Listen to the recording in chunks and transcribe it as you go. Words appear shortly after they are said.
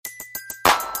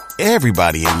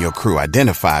Everybody in your crew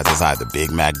identifies as either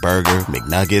Big Mac Burger,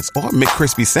 McNuggets, or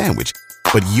McCrispy Sandwich.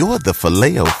 But you're the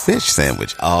Filet-O-Fish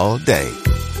Sandwich all day.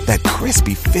 That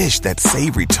crispy fish, that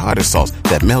savory tartar sauce,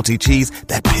 that melty cheese,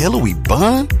 that pillowy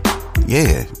bun.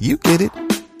 Yeah, you get it.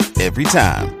 Every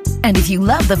time. And if you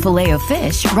love the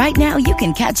Filet-O-Fish, right now you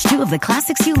can catch 2 of the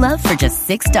classics you love for just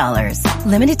 $6.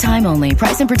 Limited time only.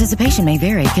 Price and participation may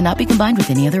vary. Cannot be combined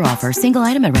with any other offer. Single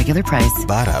item at regular price.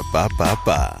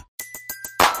 Ba-da-ba-ba-ba.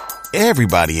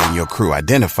 Everybody in your crew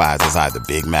identifies as either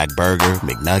Big Mac Burger,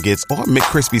 McNuggets, or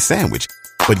McCrispy Sandwich.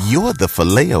 But you're the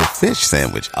Filet-O-Fish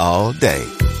Sandwich all day.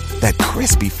 That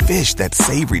crispy fish, that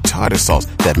savory tartar sauce,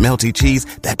 that melty cheese,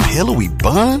 that pillowy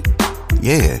bun.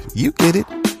 Yeah, you get it.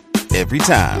 Every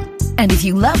time. And if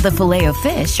you love the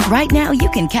Filet-O-Fish, right now you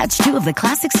can catch 2 of the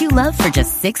classics you love for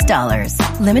just $6.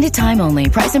 Limited time only.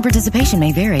 Price and participation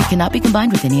may vary. Cannot be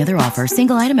combined with any other offer.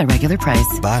 Single item at regular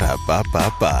price.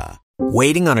 Ba-da-ba-ba-ba.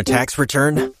 Waiting on a tax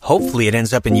return? Hopefully it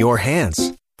ends up in your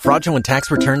hands. Fraudulent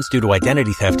tax returns due to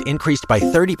identity theft increased by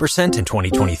 30% in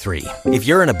 2023. If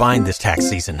you're in a bind this tax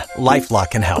season,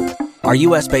 LifeLock can help. Our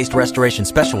U.S.-based restoration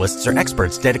specialists are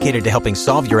experts dedicated to helping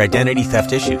solve your identity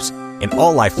theft issues. And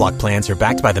all LifeLock plans are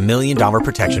backed by the $1 Million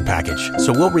Protection Package.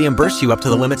 So we'll reimburse you up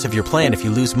to the limits of your plan if you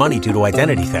lose money due to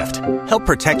identity theft. Help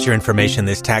protect your information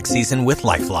this tax season with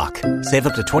LifeLock. Save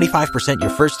up to 25% your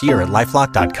first year at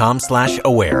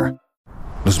LifeLock.com/aware.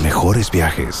 Los mejores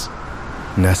viajes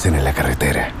nacen en la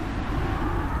carretera,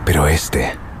 pero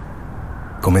este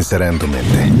comenzará en tu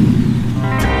mente.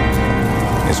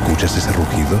 ¿Escuchas ese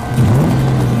rugido?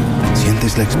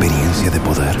 ¿Sientes la experiencia de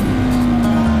poder?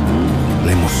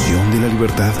 ¿La emoción de la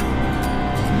libertad?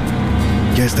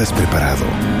 Ya estás preparado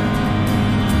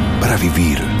para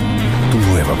vivir tu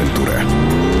nueva aventura.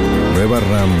 Nueva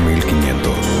RAM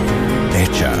 1500,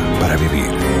 hecha para vivir.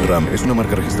 RAM es una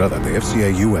marca registrada de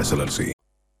FCI US LLC.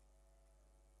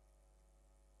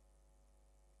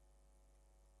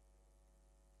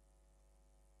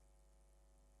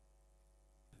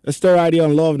 It's still right here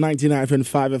on Love 99.5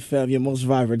 FM, your most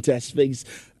vibrant test space.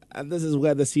 And this is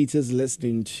where the seat is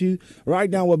listening to.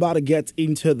 Right now, we're about to get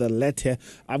into the letter.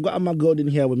 I've got Amma Golden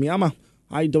here with me. Amma,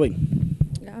 how you doing?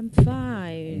 I'm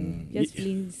fine. Just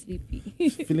feeling sleepy.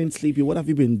 Feeling sleepy? What have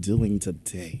you been doing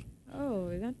today? Oh,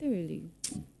 nothing really.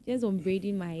 Just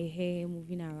braiding my hair,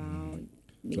 moving around,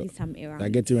 making some errands.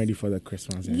 Like getting ready for the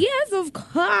Christmas. Yeah? Yes, of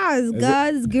course,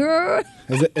 guys, girl.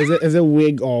 Is it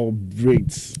wig or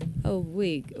braids? Oh,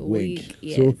 wig.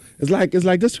 Yes. So it's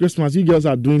like this Christmas, you girls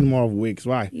are doing more of wigs.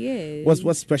 Why? Yes.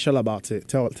 What's special about it?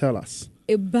 Tell us.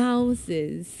 It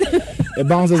bounces. It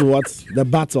bounces what? The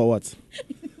bat or what?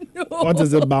 No. What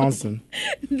is it bouncing?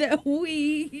 The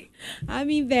wig. I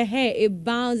mean the hair. It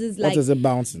bounces like. What is it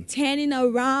bouncing? Turning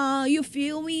around. You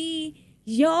feel me?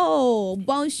 Yo,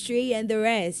 bounce straight and the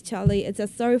rest, Charlie. It's a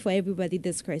story for everybody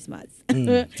this Christmas.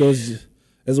 So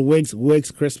it's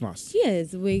wigs Christmas.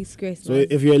 Yes, wigs Christmas. So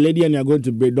if you're a lady and you're going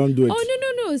to braid, don't do it.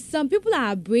 Oh, no. Some people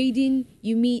are braiding,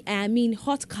 I mean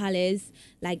hot colors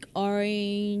like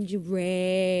orange,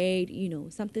 red,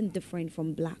 something different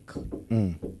from black.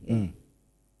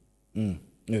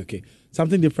 Okay.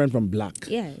 Something different from black.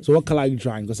 Yeah. So what color are you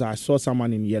trying? Because I saw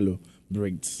someone in yellow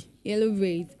braids. Yellow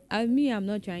braids. I'm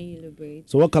not trying yellow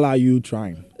braids. So what color are you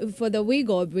trying? For the wig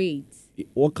or braids?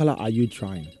 What color are you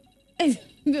trying?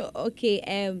 Okay,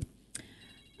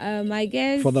 I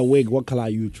guess... For the wig, what color are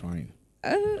you trying?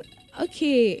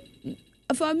 Okay.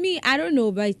 For me, I don't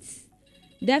know, but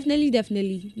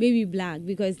definitely, maybe black,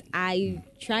 because I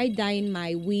tried dyeing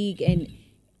my wig and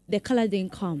the color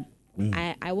didn't come.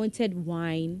 I wanted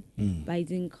wine, but it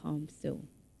didn't come, so...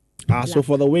 So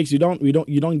for the wigs, you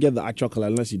don't get the actual color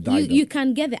unless you dye them. You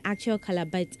can get the actual color,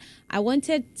 but I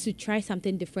wanted to try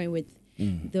something different with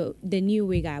the new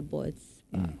wig I bought.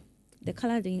 The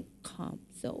color didn't come,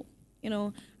 so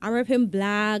I'm repping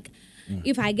black.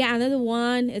 If I get another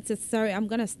one, it's a sorry. I'm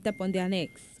gonna step on their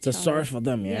necks. It's a sorry for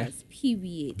them, yeah. Yes,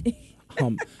 period.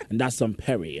 And that's some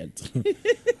period.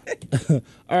 All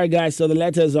right, guys. So the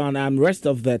letter's on, and rest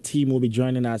of the team will be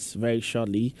joining us very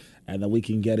shortly, and then we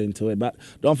can get into it. But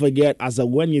don't forget,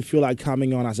 when you feel like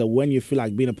coming on, when you feel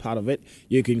like being a part of it,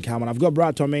 you can come on. I've got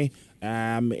Brad Tommy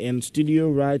in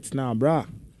studio right now, Brad.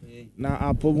 Now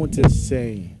I'll put what to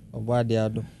say.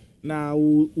 Now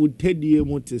would Teddy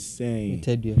want to say?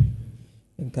 Teddy.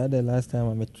 The last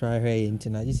time I try her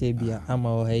into I just say be I'm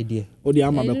our idea. Oh, the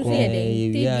Amma What is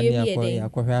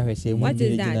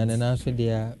that? And also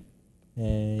there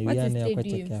What is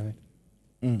stadium?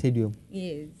 Stadium.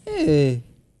 Yes. Hey.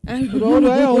 I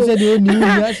also do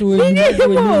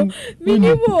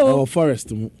Oh,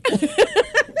 forest. And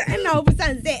Now,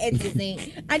 Busan say anything.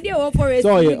 I didn't want for it.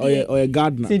 So, or a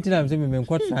gardener. Since I'm saying, me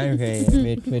quite trying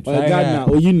Or a gardener,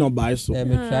 or you not buy so.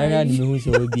 me try and me who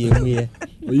so be here.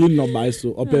 Or you not buy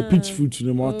so. Or pay peach fruit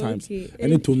no more times.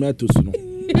 Any tomatoes no.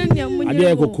 I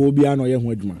dare go Kobiano or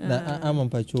Yamwedma. I'm on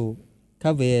patrol.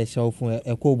 Cover a shelf for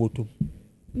a koboto.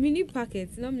 Mini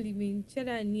packets, normally mean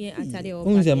cheddar near Atari or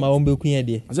Who's my own book here?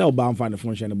 I said, I'll bound find the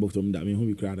phone and book to me that mean who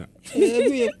we cried at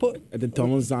the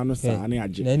Thomas Sanos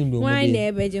and why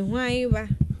never, why?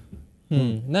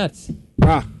 Nuts.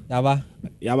 Yaba.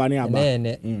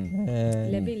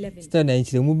 Yabani. Stand and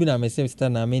she's moving on myself.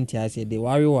 Stand and mean, I said, the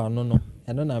warrior, no.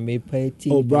 I don't know, may pay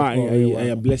tea. Oh, Brian, I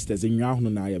am blessed as in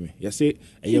Yahoo. You see,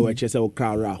 and you were just a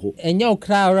crowd raho. And your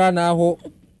crowd ran out.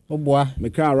 Oh, boy, me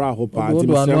crowd raho party.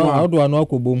 How do I know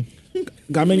boom?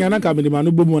 Gamingana coming the manu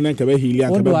boom and Kabe Hilly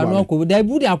and Kabe. They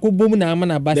would have boom and I'm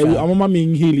a bass. I'm mamma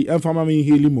in Hilly and for mamma in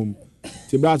Hilly mum.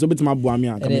 Tibas a bit my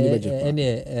boamia. A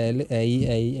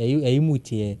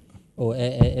mutie or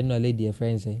a lady,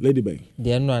 friends. Lady Bay.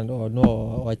 The one or no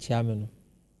or chairman.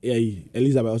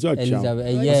 Elizabeth, was I Tangana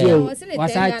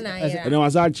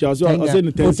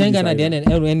then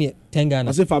and any Tangana.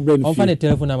 As if I bring off the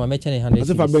telephone, I'm matching 100. As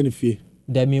if I bring fee.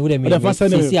 The me would have first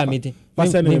meeting.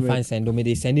 First fine send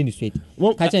me sending the straight.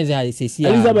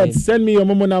 Elizabeth, send me your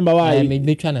mom number. I made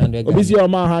me 100. Obviously, your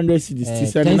man 100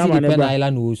 cities. Send me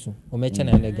island also. Or matching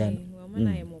 100 gun.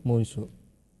 Monso.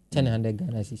 1000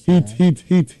 Ghana.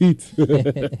 Hit.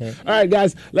 All right,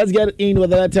 guys, let's get in with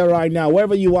the letter right now.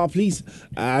 Wherever you are, please,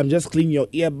 just clean your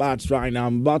earbuds right now.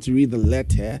 I'm about to read the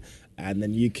letter, and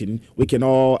then we can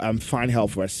all find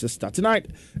help for a sister tonight.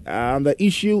 The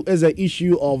issue is an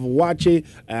issue of waakye.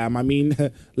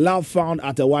 Love found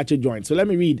at a waakye joint. So let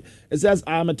me read. It says,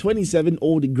 I am a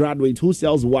 27-year-old graduate who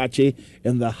sells waakye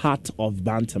in the heart of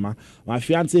Bantama. My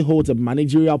fiance holds a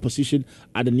managerial position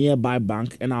at a nearby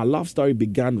bank, and our love story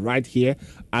began right here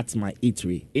at my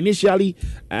eatery. Initially,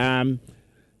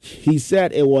 he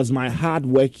said it was my hard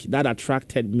work that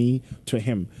attracted me to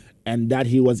him, and that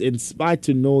he was inspired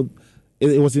to know.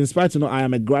 It was inspired to know I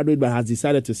am a graduate but has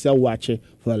decided to sell waakye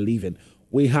for a living.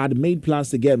 We had made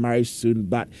plans to get married soon,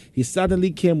 but he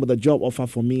suddenly came with a job offer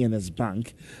for me in his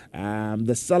bank.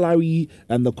 The salary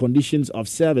and the conditions of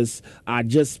service are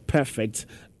just perfect,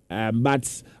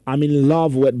 but I'm in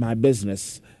love with my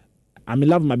business. I'm in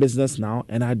love with my business now,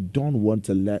 and I don't want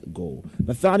to let go.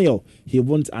 Nathaniel, he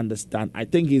won't understand. I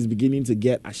think he's beginning to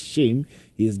get ashamed.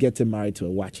 He is getting married to a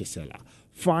waakye seller.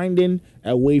 Finding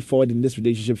a way forward in this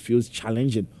relationship feels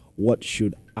challenging. What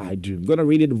should I do? I'm going to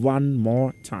read it one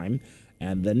more time,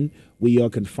 and then we all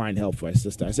can find help for our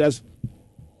sister. It says,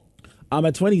 I'm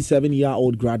a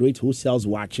 27-year-old graduate who sells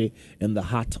waakye in the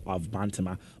heart of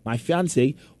Bantama. My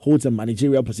fiancé holds a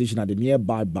managerial position at a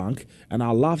nearby bank, and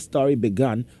our love story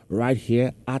began right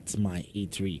here at my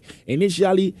eatery.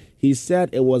 Initially, he said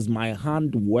it was my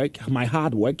hard work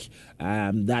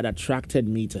that attracted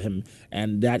me to him,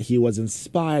 and that he was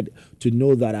inspired to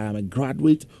know that I am a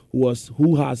graduate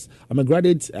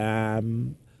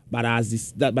but has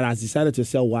decided to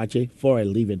sell waakye for a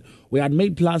living. We had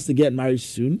made plans to get married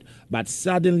soon, but he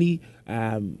suddenly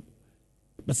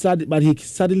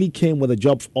came with a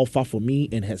job offer for me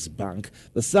in his bank.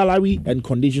 The salary and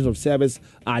conditions of service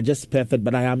are just perfect,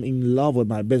 but I am in love with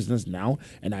my business now,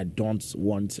 and I don't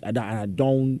want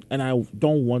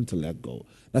to let go.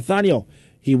 Nathaniel,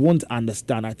 he won't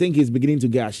understand. I think he's beginning to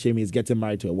get ashamed. He's getting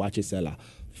married to a waakye seller.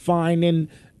 Finding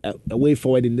a way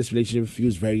forward in this relationship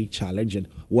feels very challenging.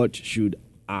 What should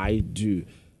I do?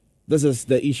 This is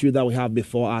the issue that we have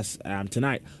before us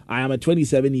tonight. I am a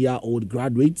 27-year-old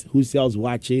graduate who sells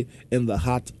waakye in the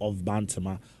heart of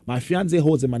Bantama. My fiancé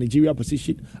holds a managerial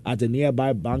position at a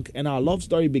nearby bank, and our love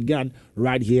story began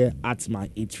right here at my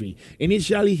eatery.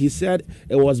 Initially, he said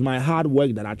it was my hard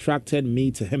work that attracted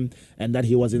me to him, and that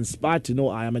he was inspired to know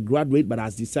I am a graduate but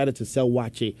has decided to sell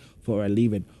waakye for a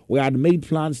living. We had made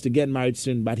plans to get married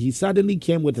soon, but he suddenly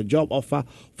came with a job offer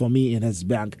for me in his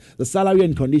bank. The salary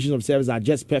and conditions of service are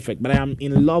just perfect, but I am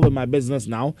in love with my business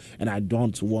now, and I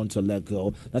don't want to let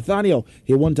go. Nathaniel,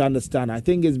 he won't understand. I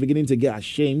think he's beginning to get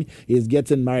ashamed. He's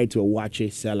getting married to a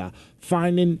waakye seller.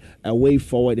 Finding a way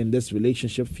forward in this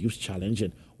relationship feels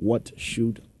challenging. What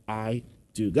should I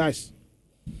do? Guys,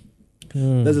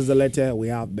 this is the letter we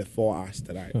have before us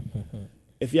tonight.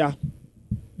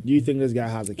 Do you think this guy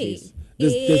has a case?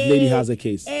 This lady has a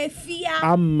case.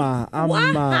 Amma. And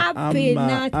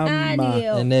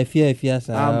Efia, Efia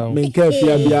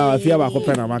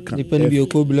bakopena maka. Depend be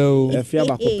okoblo. Efia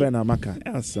bakopena maka.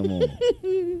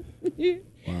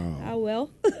 Wow. Well.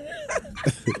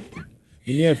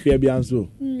 You need Efia bianso.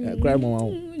 Cry mama.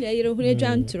 Yeah, you don't want to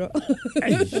jantro.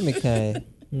 Let me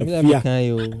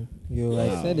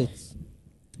I said it.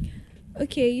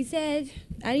 Okay, you said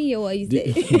I didn't hear what you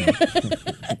said.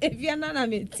 If you're not,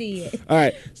 I'm in tea. All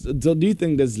right. So do you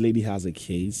think this lady has a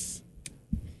case?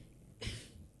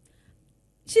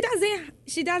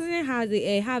 She doesn't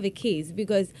have a case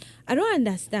because I don't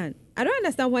understand. I don't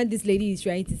understand what this lady is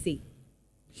trying to say.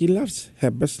 He loves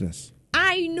her business.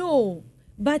 I know,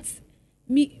 but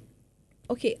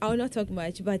okay, I'll not talk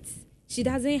much, but she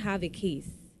doesn't have a case.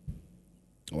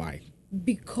 Why?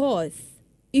 Because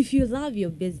if you love your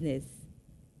business,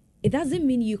 it doesn't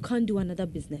mean you can't do another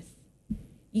business.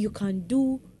 You can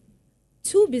do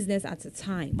 2 businesses at a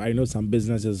time. I know some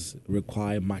businesses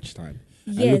require much time.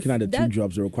 Yes, and looking at the 2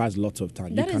 jobs, it requires lots of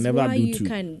time. That you can is never why do you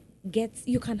 2.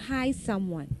 you can hire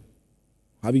someone.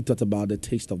 Have you thought about the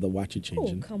taste of the waakye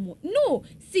changing? Oh, come on. No,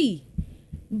 see,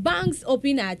 banks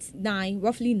open at 9,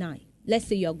 roughly 9. Let's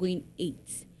say you're going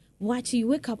 8. Waakye, you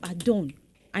wake up at dawn.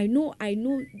 I know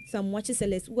some waakye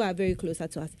sellers who are very closer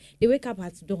to us. They wake up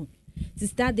at dawn to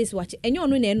start this waakye. And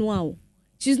you know,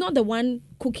 she's not the one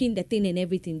cooking the thing and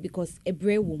everything because a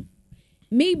brave woman.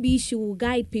 Maybe she will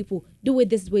guide people, do it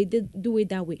this way, do it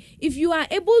that way. If you are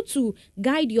able to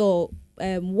guide your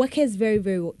workers very,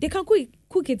 very well, they can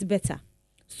cook it better.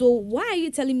 So why are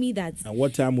you telling me that? And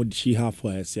what time would she have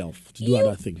for herself to do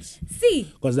other things?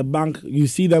 See. Because the bank, you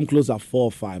see them close at 4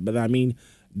 or 5, but I mean,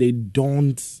 they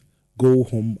don't go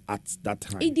home at that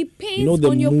time. It depends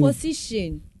on your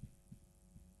position.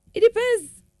 It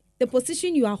depends the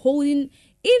position you are holding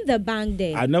in the bank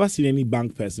there. I've never seen any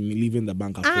bank person leaving the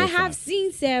bank at 4 or 5.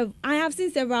 I have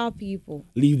seen several people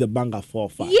leave the bank at 4 or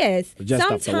 5. Yes,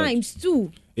 sometimes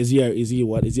too. Is he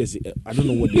what? I don't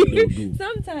know what they will do.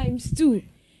 Sometimes too.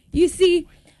 You see,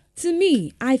 to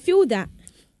me, I feel that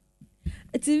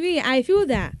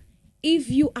if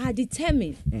you are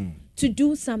determined to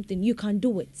do something, you can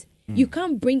do it. You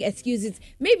can't bring excuses.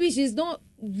 Maybe she's not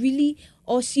really,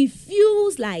 or she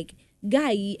feels like,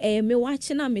 guy, me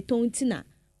watching me tontina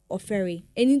or ferry,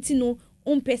 anything no.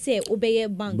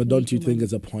 But don't you think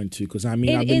it's a point too? Because I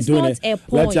mean, I've been doing it.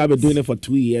 Let's say I've been doing it for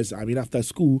 2 years. I mean, after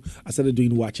school, I started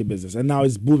doing waakye business, and now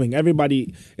it's booming.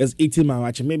 Everybody is eating my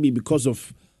waakye, maybe because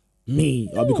of me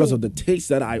or because of the taste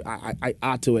that I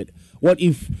add to it. What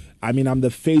if I'm the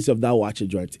face of that waakye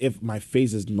joint? If my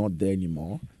face is not there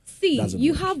anymore,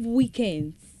 you have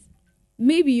weekends.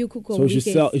 Maybe you cook on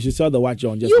weekends. So you should sell the waakye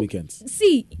on just weekends.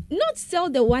 See, not sell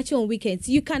the waakye on weekends.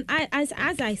 You can, as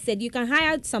I said, you can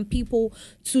hire some people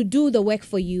to do the work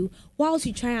for you whilst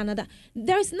you try another.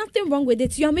 There's nothing wrong with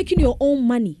it. You are making your own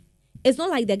money. It's not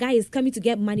like the guy is coming to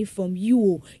get money from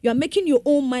you. You are making your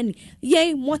own money. Yeah,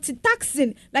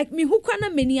 multitasking. Like me, who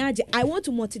can't manage? I want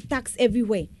to multitask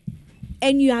everywhere.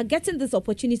 And you are getting this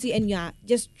opportunity and you are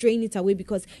just draining it away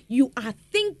because you are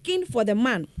thinking for the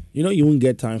man. You know, you won't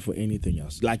get time for anything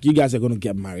else. Like, you guys are going to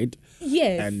get married.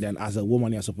 Yes. And then as a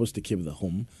woman, you're supposed to keep the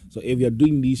home. So if you're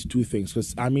doing these 2 things,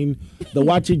 because, the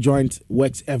waakye joint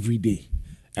works every day.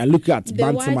 And look at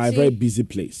Bantam, a very busy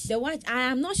place. I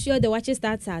am not sure the waakye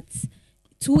starts at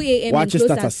 2 a.m. Waakye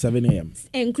starts at 7 a.m.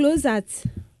 And close at...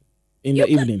 In the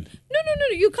evening. No.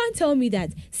 You can't tell me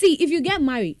that. See, if you get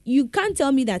married, you can't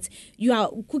tell me that you are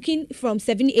cooking from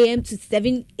 7 a.m. to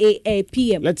 7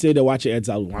 p.m. Let's say the waakye ends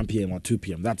at 1 p.m. or 2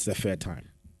 p.m. That's the fair time.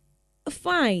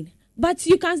 Fine. But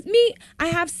I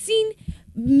have seen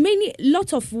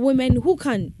lot of women who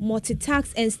can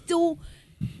multitask and still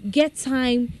get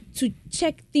time to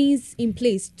check things in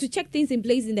place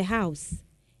in the house.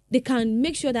 They can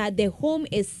make sure that their home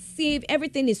is safe,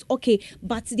 everything is okay,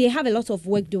 but they have a lot of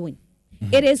work doing.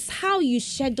 Mm-hmm. It is how you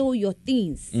schedule your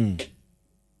things.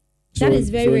 That is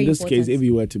very, very important. So in this case, if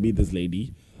you were to be this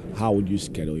lady, how would you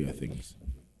schedule your things?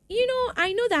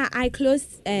 I know that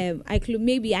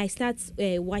maybe I start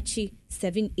waakye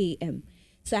 7 a.m.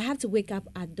 So I have to wake up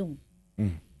at dawn.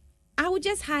 I would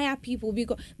just hire people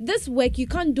because this work, you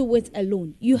can't do it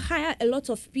alone. You hire a lot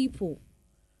of people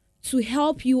to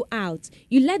help you out.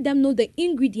 You let them know the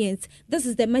ingredients. This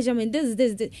is the measurement. This is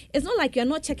this. It's not like you're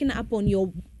not checking up on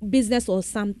your business or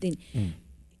something.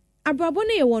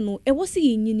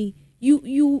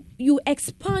 You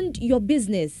expand your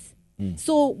business.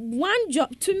 So one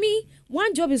job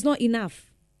is not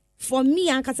enough. For me,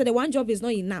 Anka said the one job is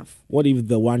not enough. What if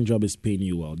the one job is paying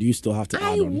you well? Do you still have to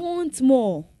add on? I want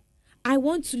more. I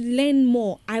want to learn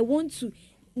more. I want to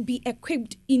be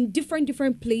equipped in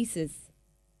different places.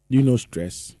 Do you know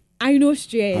stress? I know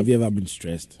stress. Have you ever been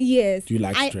stressed? Yes. Do you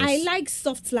like stress? I like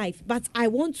soft life, but I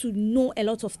want to know a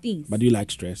lot of things. But do you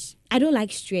like stress? I don't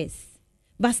like stress.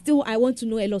 But still, I want to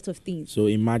know a lot of things. So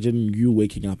imagine you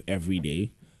waking up every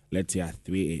day, let's say at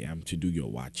 3 a.m. to do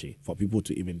your waakye for people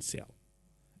to even sell.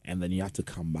 And then you have to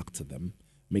come back to them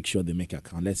make sure they make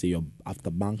account. Let's say you're after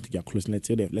bank, you're closing it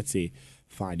till let's say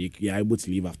fine, you're able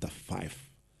to leave after 5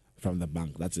 from the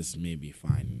bank. That is maybe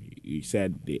fine. You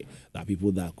said there are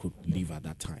people that could leave at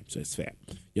that time, so it's fair.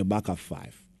 You're back at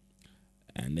 5,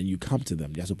 and then you come to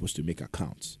them. They're supposed to make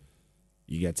accounts.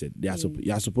 You get it.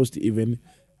 You're supposed to even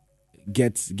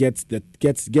get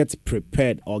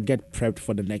prepared or get prepped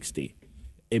for the next day.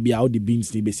 Maybe how the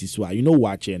beans you know,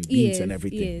 waakye and beans and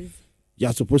everything. Yes.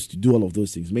 You're supposed to do all of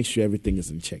those things. Make sure everything is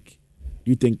in check.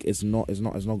 You think it's not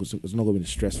going to be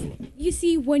stressful? You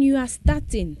see, when you are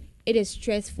starting, it is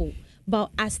stressful.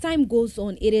 But as time goes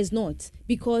on, it is not,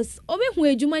 because they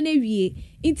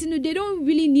don't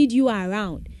really need you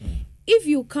around. If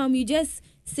you come, you just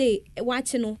say,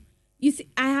 "Watch, you see,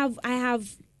 I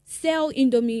have sell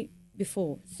Indomie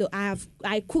before, so I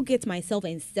cook it myself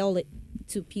and sell it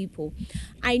to people.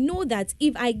 I know that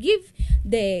if I give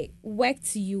the work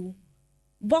to you,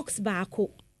 box back,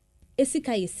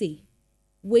 esika you say,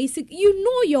 you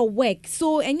know your work.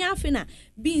 So enyafina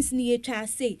beans ni try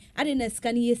say, I didn't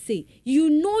scan you say, you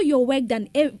know your work than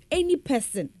any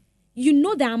person. You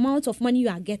know the amount of money you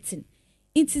are getting.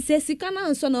 It is a sikana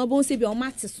and son of say be on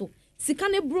matiso.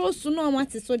 Sikane bros no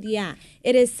matiso dia.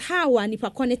 It is how and if I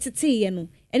connect to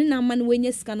and na man when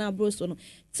you scanner bros no.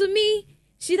 To me,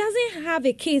 she doesn't have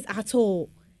a case at all.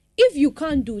 If you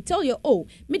can't do, tell your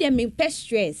me them in pest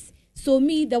stress. So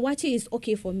me, the waakye is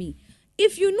okay for me.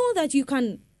 If you know that you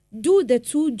can do the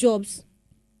 2 jobs,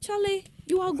 Charlie,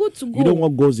 you are good to go. You don't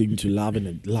want goes into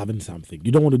loving something.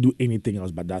 You don't want to do anything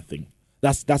else but that thing.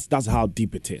 That's how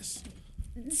deep it is.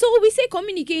 So we say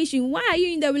communication. Why are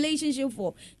you in the relationship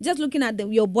for? Just looking at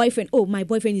your boyfriend. Oh, my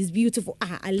boyfriend is beautiful.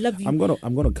 I love you. I'm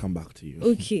gonna come back to you.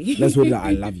 Okay. Let's hope that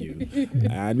I love you.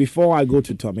 And before I go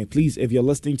to Tommy, please, if you're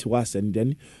listening to us and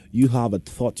then you have a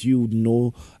thought,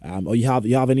 or you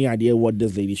have any idea what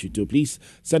this lady should do, please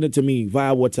send it to me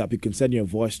via WhatsApp. You can send your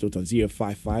voice note on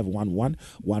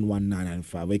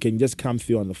 05511119995. We can just come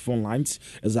through on the phone lines.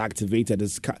 It's activated.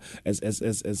 It's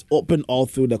open all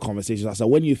through the conversation. So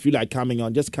when you feel like coming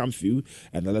on, just come through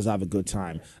and then let's have a good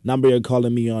time. Number you're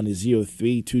calling me on is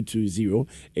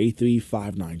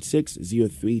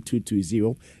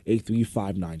 03220-83596,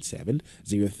 03220-83597,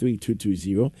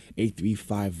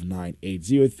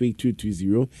 03220-83598,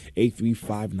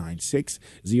 03220-83596,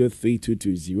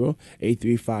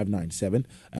 03220-83597.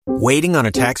 Waiting on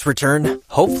a tax return?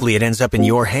 Hopefully it ends up in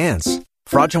your hands.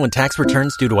 Fraudulent tax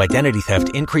returns due to identity theft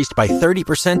increased by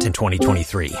 30% in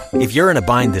 2023. If you're in a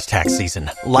bind this tax season,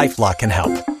 LifeLock can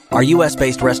help. Our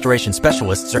U.S.-based restoration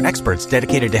specialists are experts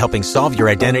dedicated to helping solve your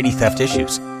identity theft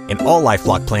issues. And all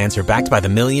LifeLock plans are backed by the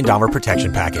 $1 Million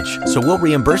Protection Package. So we'll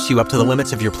reimburse you up to the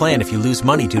limits of your plan if you lose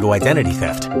money due to identity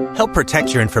theft. Help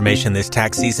protect your information this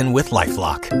tax season with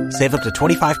LifeLock. Save up to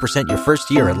 25% your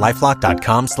first year at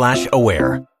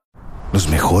LifeLock.com/aware. Los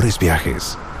mejores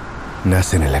viajes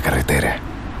nacen en la carretera,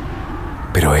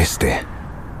 pero este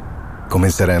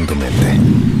comenzará en tu mente.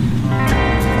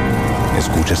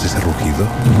 ¿Escuchas ese rugido?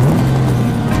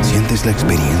 ¿Sientes la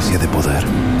experiencia de poder?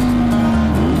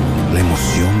 ¿La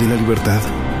emoción de la libertad?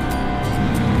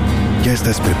 Ya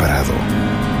estás preparado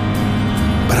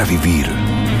para vivir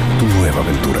tu nueva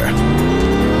aventura.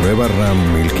 Nueva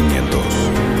RAM 1500.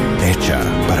 Hecha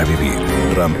para vivir.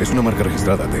 RAM es una marca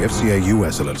registrada de FCI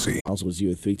US LLC. Also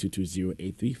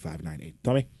 03220-83598.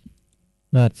 Tommy?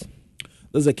 Nuts.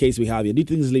 This is a case we have here. Do you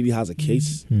think this lady has a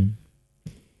case?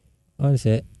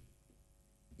 Honestly,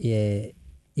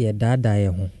 yeah,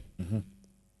 dada ho.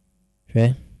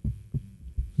 Okay.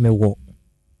 Me walk.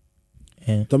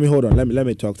 Tommy, hold on. Let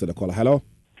me talk to the caller. Hello?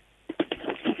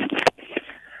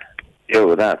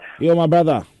 Yo, that. Yo, my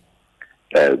brother.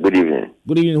 Good evening.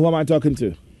 Good evening. Who am I talking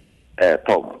to?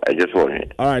 Tom, I just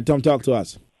wondering. All right, Tom, talk to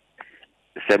us.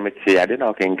 Cemetery, I don't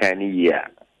know can year.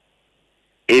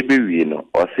 Every you know,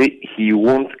 or say he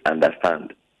won't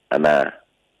understand. And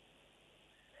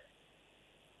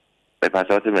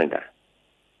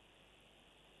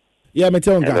yeah,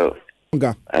 Hello.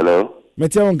 Hello.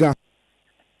 Meteonga.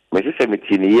 Mr.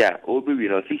 Cemetery, yeah, you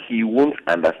know, see he won't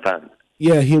understand.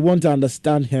 Yeah, he won't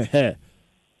understand her.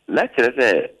 Naturally,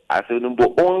 say, as a number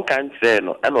one can say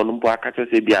no, and on number I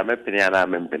say be a mepene and a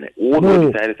mempene.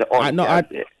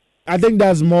 I think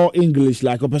that's more English.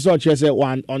 Like a person say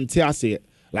one on Tiasi,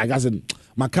 like as in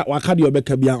Wakadi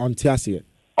Obekabia on Tiasi.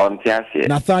 On Tiasi.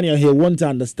 Nathaniel here won't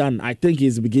understand. I think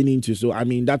he's beginning to. So I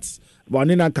mean that's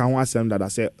Wanina can want some that I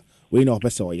said we know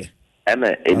person yeah.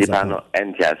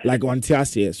 Like on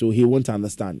Tiasi, so he won't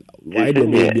understand. Why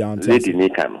do they be on Tiasi?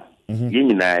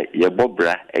 Yina ye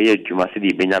bobra eye dwuma se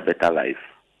di benya better life.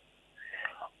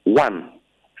 One,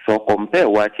 so compare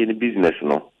watching business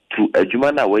no to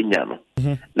adwuma na wanya no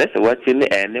na se wache ne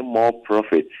any more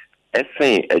profit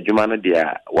esen adwuma no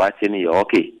dia wache ne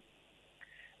okay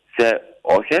se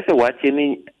o se wache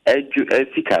ne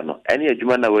sika no any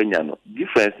adwuma na wanya no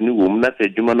difference ni wo na se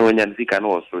adwuma na wanya sika no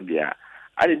oso dia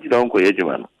ade ti don ko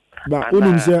adwuma no but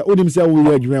unim say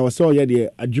wo adwuma was so ye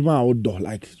adwuma outdoor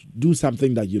like do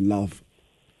something that you love.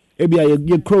 Ebia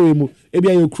you crow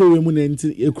mu na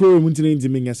nti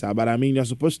menyasa, but I mean you're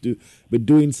supposed to be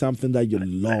doing something that you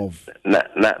love. Na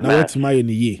what's my in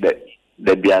ye?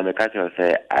 The biamekacho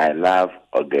say I love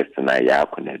Augustina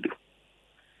Yakonedu.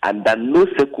 And that no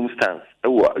circumstance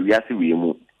we are see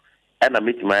mu and I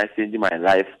meet my change my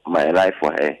life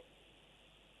for her.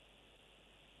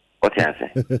 What you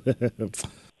say?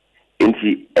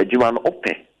 Inti adwuma no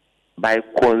open by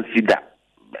consider.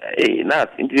 Not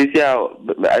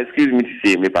excuse me to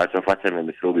say me part of what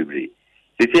I'm so baby.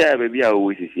 Say baby I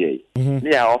always say.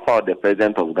 Me I offer the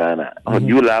president of Ghana.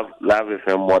 You love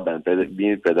FM more than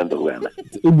being president of Ghana.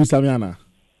 Ubu Samiana.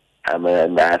 I'm a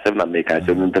maker,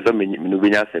 so me person me no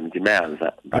binya 70 me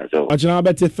answer. So what you know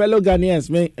about the fellow Ghanaians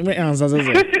me answer.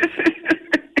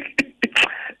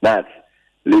 That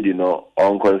lady no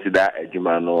on consider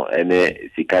adwuma no ene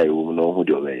sika ewu no hu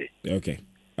de obey. Okay.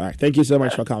 All right. Thank you so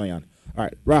much for coming on. All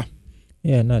right, Ra.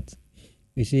 Yeah, not.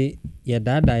 You see, your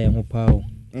dada ya mupao.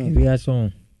 We are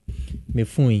so me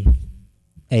fui.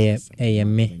 Me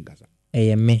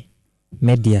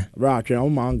media. Ra,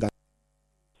 manga.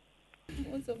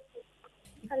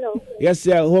 Hello. Yes,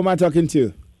 sir. Who am I talking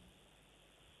to?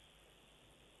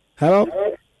 Hello.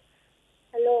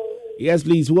 Hello. Yes,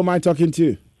 please. Who am I talking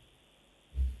to?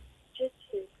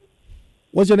 Josephine.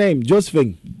 What's your name?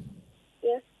 Josephine.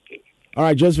 Yes. All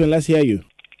right, Josephine. Let's hear you.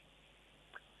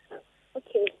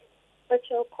 But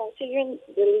you're considering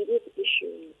the legal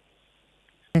issue.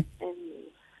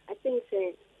 I think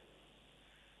that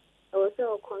I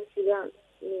also consider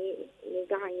me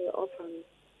getting your offer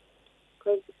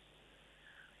because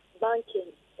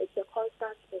banking is a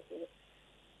constant business.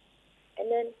 And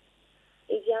then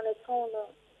if you're on a tone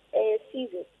a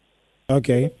season.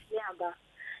 Okay.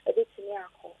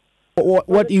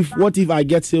 What if I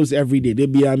get sales every day? They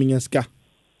be a minyaska.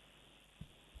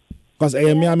 Because I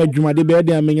am a juma de be a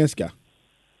minyaska.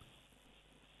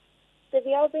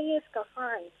 The album is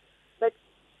fine, but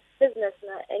business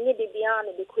na any the beyond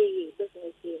the query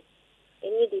business here,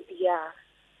 any the BR,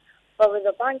 but with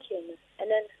the banking,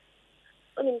 and then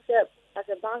on himself as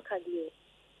a banker deal,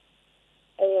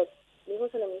 the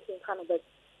who's in a meeting kind of but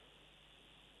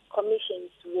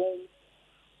commissions won't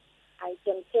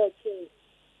item 13,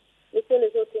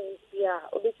 little things here,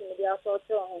 obviously they are sort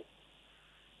of,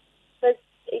 but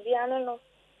if you don't know,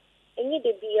 any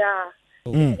the BR.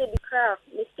 The craft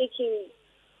mistaking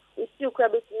we still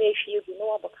crab it to make sure you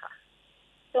know about her.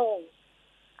 So,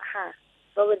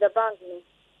 but with the bank,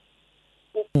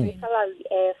 the salary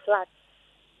flat.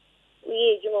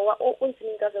 We, you know, what one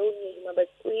thing that but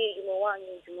we, you know, one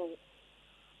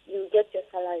you get your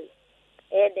salary.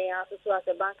 They are also as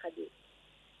a bank at it.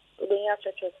 They are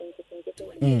churches and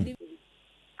getting.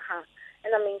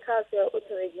 And I mean, because they're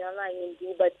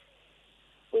automatically but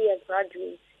we as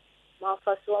graduates. My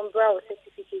first one brow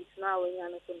certificates now in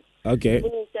Yanakun. Okay. We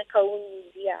need to go in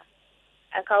India.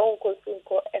 I can't go to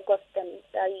custom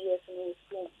that years in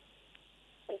school.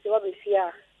 And so what we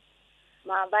fear.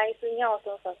 My buying to you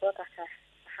also for soccer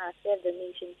has served the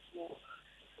nation small.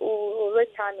 Who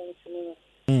returning to me.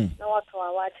 No, what to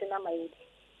watching my.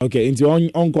 Okay, into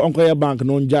uncle your bank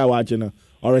no ja watching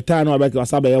or return or back or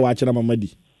sabe watching my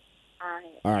money.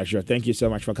 All right, sure. Thank you so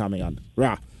much for coming on.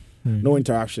 Ra. No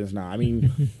interruptions now. I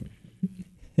mean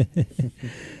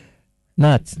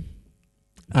Not.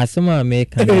 Asoma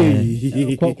make okay.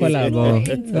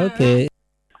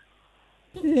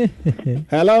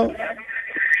 Hello?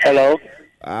 Hello?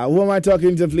 Who am I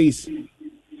talking to, please?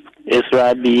 It's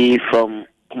Rabbi from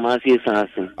Kumasi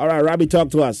Sanson. All right, Rabbi, talk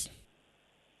to us.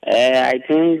 I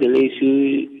think the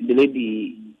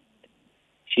lady,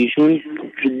 she should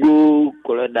go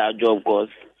collect that job because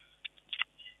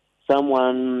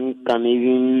someone can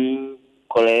even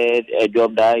collect a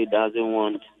job that he doesn't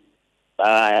want.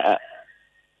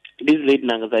 This lady,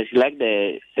 she like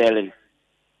the selling.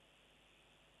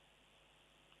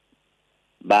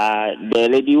 But the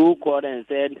lady who called and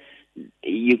said,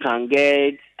 you can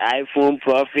get iPhone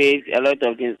profit, a lot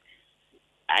of things.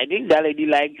 I think that lady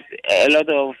likes a lot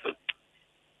of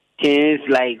things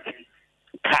like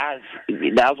cars.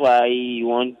 That's why he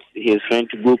wants his friend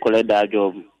to go collect that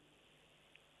job.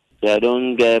 So I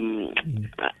don't get...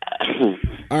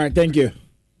 All right, thank you.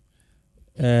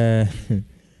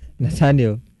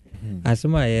 Nathaniel,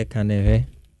 asoma ye kanere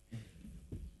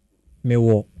me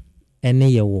wo ene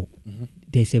ye wo.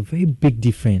 There's a very big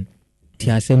difference. Ti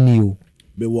asem ni o.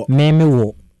 Me wo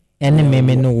ene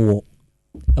me no wo.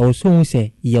 Also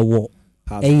say ye wo.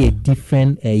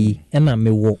 Different ena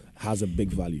me wo. Has a big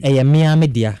value. Me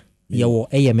dia. Ye wo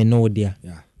me no dia.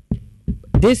 Yeah.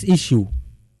 This issue,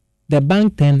 the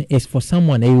bank 10 is for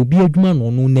someone will be a human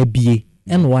or no nebie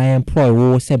and why employ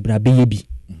wo se bra be bi.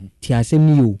 Ti asem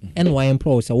ni o and why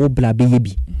employ se wo bra be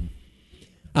bi.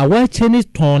 Our Chinese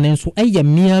turn and so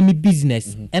me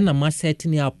business and a ma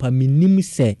setting up a minim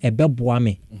se ebeboa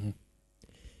me.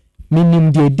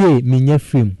 Minim de me nya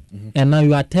frame. And now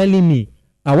you are telling me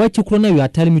our chikrona you are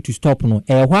telling me to stop no.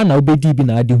 Why na obedi bi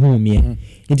na ade hu me.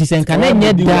 It is en kana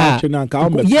nye da.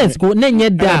 Yes, go na nye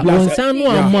da. Onsan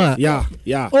no ama. Yeah.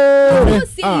 Oh,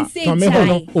 say jai.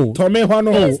 Tome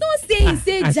hono. It's not saying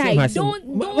say jai. Don't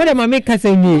what am I make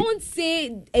say me? Don't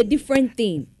say a different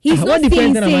thing. He's not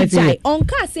saying say jai.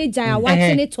 Onka say jai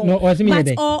watching it on.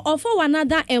 But or for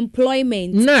another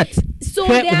employment. Not. So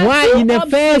why in the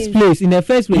first place? You know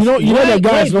the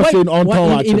guy is not saying on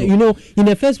time. You know in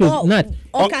the first place not.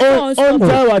 On time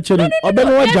watching. But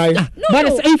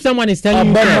if someone is telling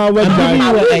you let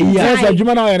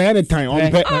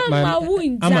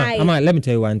me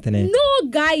tell you one thing. No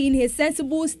guy in his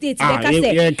sensible state no guy.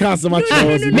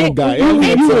 You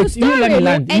let me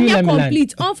land. You let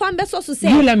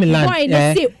me land.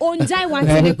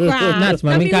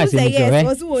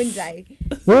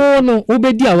 Oh no,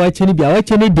 obedi awacheni bi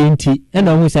awacheni denti and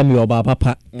I want some your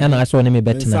papa and I saw me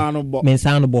better.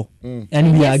 Mensano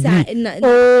and we agree.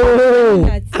 Oh,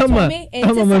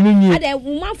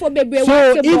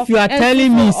 so if you are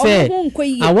telling me say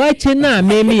awachena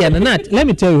maybe and not, let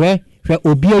me tell you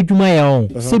obi adwuma ya on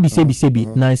sebi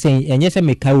na say enye se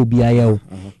meka obi aya o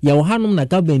ya wo hanom na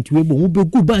government we bo wo be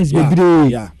good banks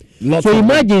bebre. So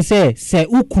imagine say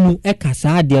ukunu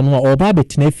ekasa ade no oba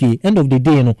betena fie end of the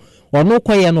day no ono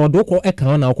koye no do ko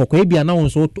eka na okoko bia na won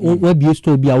so wa bie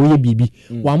store bia wo ye bibi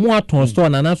wa mo aton store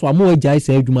na na so wa mo agya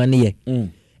say adwuma ne ye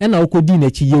ena okodi na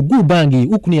chi ye good bank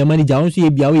ukunu ya manager won so ye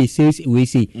bia we sales we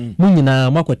say mu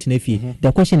nyina makotena fie.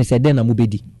 The question is then na mo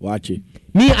bedi waakye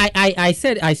me I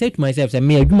said to myself say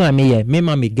me adwuma me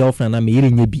my girlfriend na me yere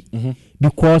nya bi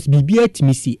because bibi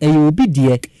atimi si e obi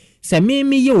de say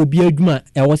me ye obi adwuma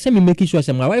e wo say me make sure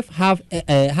say my wife has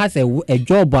a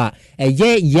job a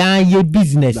ye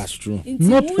business. That's true.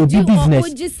 Not obi business.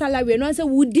 Oji salary no say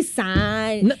would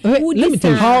design. Let me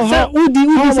tell you how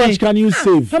much can you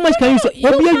save? How much can you save?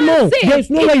 Obi adwuma there's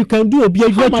no way you can do obi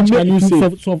adwuma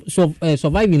to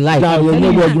survive in life. Let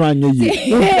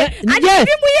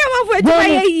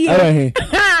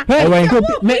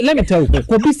me tell you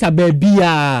kobi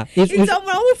sabia it's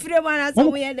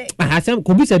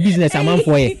business amount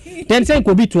for it. Then say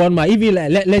could be to one even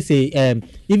let's say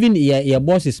even your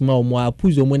boss is small more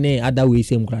push your money other way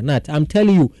same granite. I'm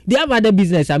telling you they have other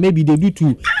business and maybe they do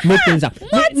to make things up.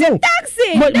 No,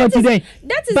 but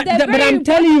I'm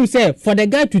telling you say for the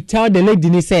guy to tell the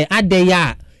lady say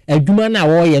adeya adwuma na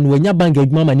wo ye no nya bank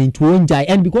adwuma ma nti onjai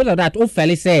and because of that o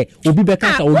fele say obi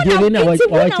beka sa obi na wo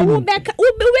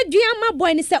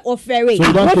boy ni say ofere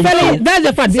that's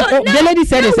the fact. The lady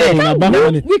said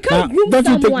we can't groom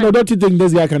someone. Don't you think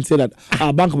this guy can say that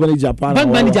bank manager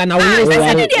now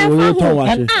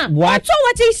what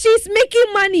she's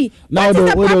making money now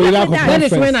that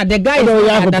is when the guy is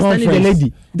understanding the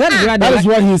lady. That is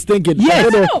what he's thinking. Yes.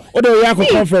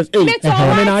 Conference.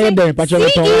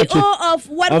 CEO of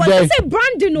what was it? Say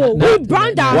branding. We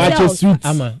brand ourselves.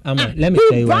 Let me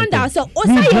tell you. Brand ourselves.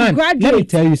 Graduate. Let me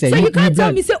tell you. So you can't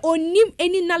tell me say onim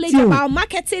any knowledge about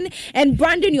marketing and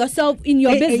branding yourself in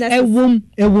your business.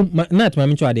 Not my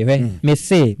me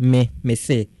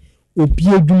say obi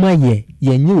adwuma ye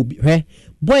nye obi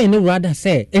boy no rather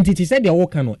say entity said the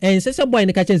work no and say boy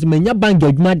no catch say manya bank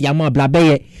adwuma dia ma bla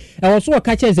beye e also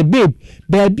catch say babe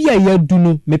a ya du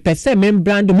no me pese me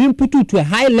brand me put to a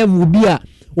high level bi a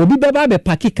obi beba be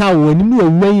pakika wo ni mu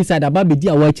awuan inside aba be di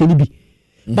a wa cheni bi.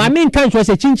 But I mean, can't you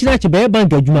say chinchina to be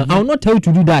bank adwuma? I will not tell you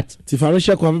to do that. So what I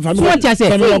say? Yes,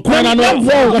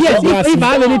 if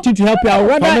I have anything to help you, I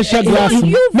would rather you say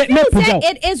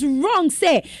it is wrong.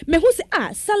 Say me who say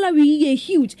salary is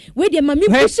huge. Where the mommy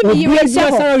push me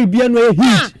salary be huge.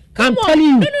 I'm telling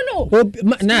you. No. Guy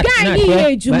ni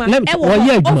ejuma.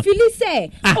 Ofili say,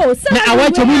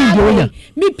 salary.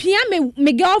 Me pia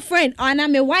me girlfriend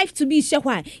and my wife to be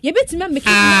shehwa. You bet me make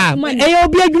money.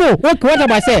 What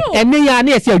about say? And me ya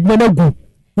na say adwuma na gu.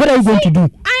 What are you going to do?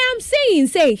 I am saying,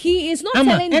 say he is not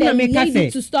telling the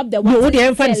lady to stop the water. No, what the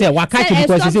emphasis say waakye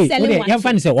because he say what the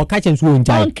emphasis say waakye so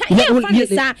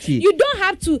unjai. You don't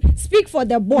have to speak for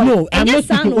the boy. No, I'm not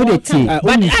speaking what it is. But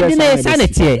I didn't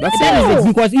sanity.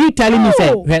 Because you telling me say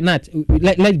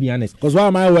Renat, let's be honest. Because why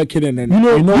am I working and then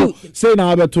you know say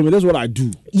now about to me that's what I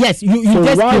do. Yes, you so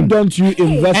just why don't you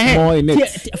invest more in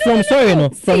it? From sorry,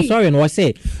 what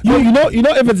say? You know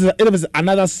if it's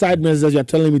another side message you're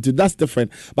telling me to, that's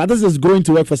different. But this is going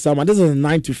to work for someone. This is a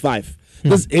 9 to 5.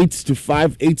 This 8 to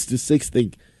 5, 8 to 6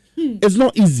 thing. It's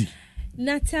not easy.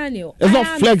 Nathaniel, it's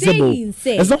not flexible.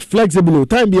 It's not flexible.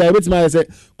 Time be I wait my say,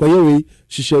 Kwayewe,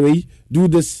 Shishewe, do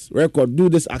this record, do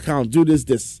this account, do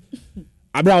this.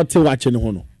 About to watch in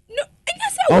hono. No,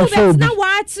 now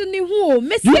watching who?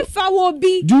 Mr.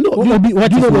 Fawobi. Do you know what do you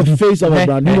know the face of a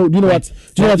brand? Do you know what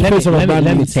the face of a brand?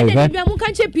 Let me tell you. Let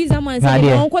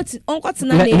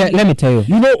me tell you.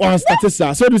 You know one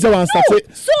statistic. So you say one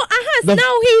statistic. So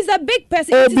now he's a big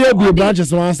person. Oh,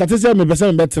 branches one statistic me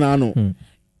person better now.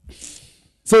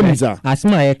 So Lisa.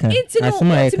 Asma Eka.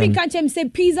 To me can't say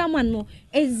pizza man no.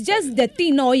 It's just the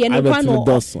thing no you know.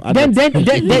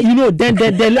 Then you know then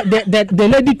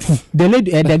the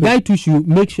lady the guy too should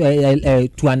make sure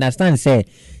to understand say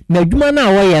na dwuma na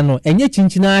wo no enye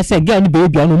chinchina say girl no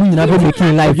baby no mu nyina be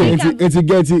making life it's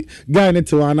guy net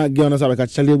to ana girl no say ka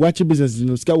chale watch business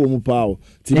no ska wo mu pa o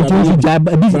this bank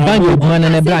edwuma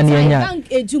na bra na enya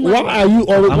why are you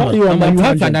always you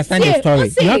have to understand the story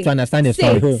you have to understand the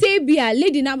story say bia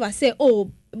lady number say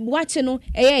oh watch no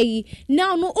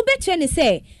now no obeche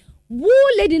say wo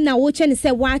lady na wo che ne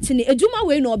say watch ne eduma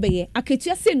we no obeye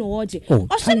aketua say no oje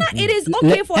oshana it is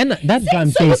okay for that's what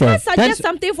I'm saying so suggest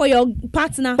something for your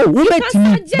partner but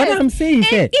I'm saying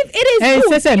say if it is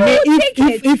good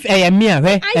if me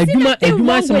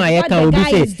eduma some I can obi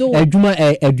say eduma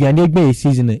aduane egbe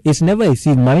season it's never a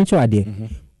season man cho ade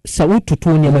so wo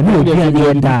toto ne ma no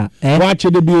aduane da watch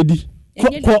the baby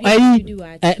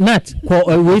not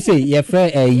we say your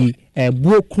friend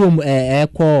buo krom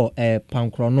call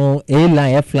pankrono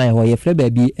line f-line or your friend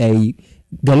baby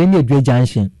Galenia Dre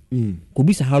Junction. Could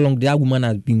be how long the woman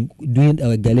has been doing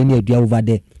Galenia Dre over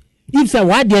there. If so,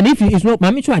 why then if it's not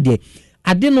Mammy Chade,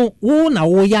 I don't know who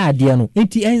now ya dear.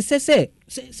 Inti and say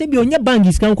be on your bank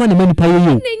is can quite many pay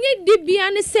you.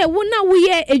 Debiane say, Wona we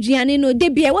a Gianino,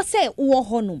 Debia was say, war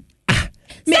honum.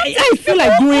 I feel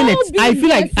like doing it. I feel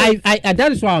like I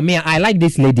that is why I like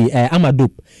this lady. I'm a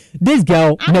dope. This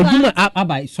girl,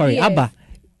 Abba,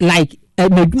 like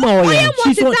Meduma.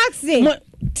 She's multitasking.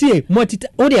 The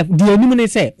enemy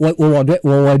say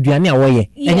what Diana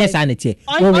away. And yes, Anity.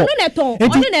 And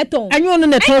you on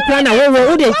the plan.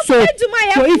 So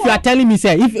if you are telling me,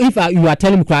 say, if you are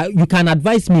telling me, you can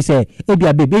advise me, say,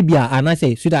 baby, and I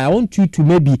say, so that I want you to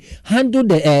maybe handle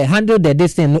the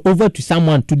destiny over to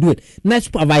someone to do it. Next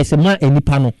supervise a man any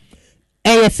panel.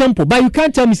 Simple, but you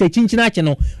can't tell me say chinchina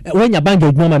channel when your bank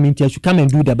mama means you should come and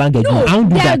do the bank. No, I don't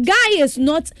do that. The guy is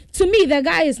not. To me, the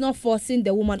guy is not forcing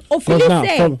the woman.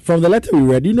 Now, from the letter we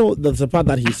read, you know there's a part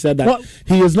that he said that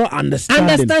he is not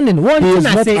understanding. One thing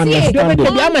I say,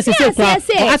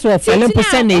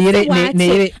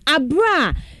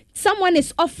 Abra. Someone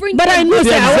is offering. But I know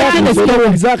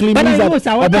exactly. But I know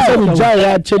sometimes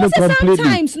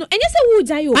no. And you say who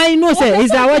jayo? I know say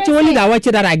is that what only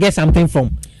that I get something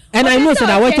from. And I know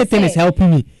that what thing is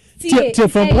helping me.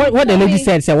 From what the lady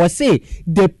said, was say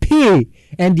the pay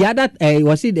and the other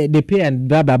was it the pay and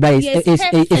blah blah blah is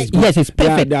yes it's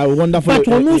perfect. They are wonderful. But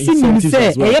when you see me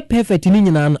say perfect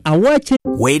in I watch it.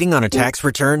 Waiting on a tax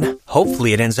return?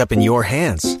 Hopefully it ends up in your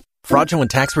hands.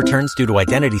 Fraudulent tax returns due to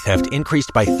identity theft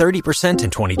increased by 30%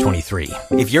 in 2023.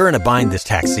 If you're in a bind this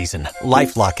tax season,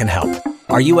 LifeLock can help.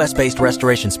 Our U.S.-based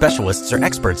restoration specialists are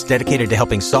experts dedicated to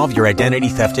helping solve your identity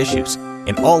theft issues.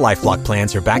 And all LifeLock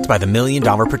plans are backed by the $1 Million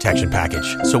Protection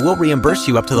Package. So we'll reimburse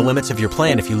you up to the limits of your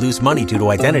plan if you lose money due to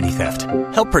identity theft.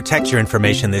 Help protect your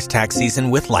information this tax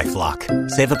season with LifeLock.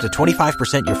 Save up to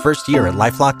 25% your first year at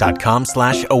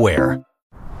LifeLock.com/aware.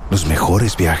 Los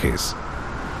mejores viajes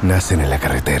nacen en la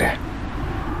carretera,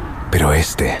 pero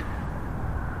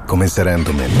comenzará en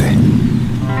tu mente.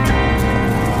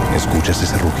 ¿Escuchas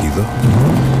ese rugido?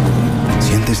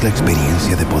 ¿Sientes la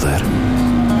experiencia de poder?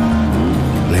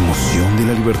 ¿La emoción de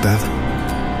la libertad?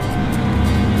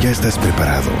 Ya estás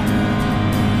preparado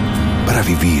para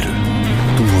vivir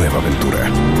tu nueva aventura.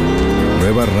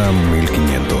 Nueva RAM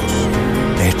 1500.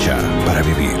 Hecha para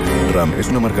vivir. RAM es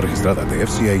una marca registrada de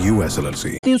FCI US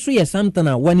LLC.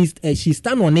 When she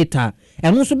stand on it,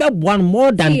 and also that one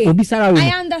more than Obisara. I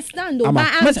understand, but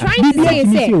I'm trying to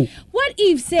say, what what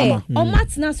if say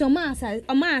Omatna so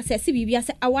Oma says CBB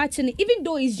say awaching even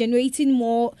though it's generating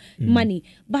more money,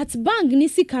 but bank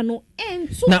nisika no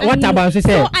and so now what about say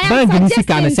bank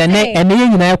nisika and say and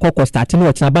you na ko starting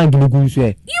what na bank ni gun so.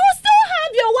 You still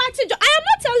have your watching. I am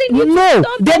not telling you no, to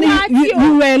stop then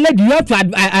you were lady. You have to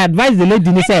advise the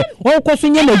lady. Ni say, "Oh, koso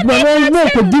nye na ejuma no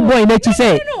ko di boy na chi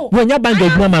say, when your bank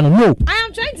ejuma man no." I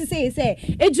am trying to say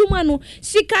ejuma no,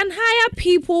 she can hire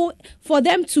people for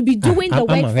them to be doing the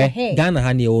work for her. Ghana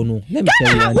hani ono. Let me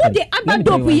tell you. Ghana who the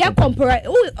abado we compare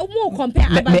more compare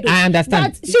abado. I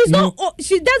understand. But she's not.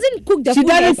 She doesn't cook the food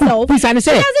herself. She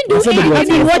doesn't do anything. I've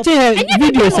been watching her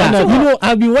videos. You know,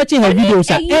 I've been watching her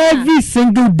videos every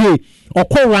single day. Or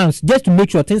call rounds just to make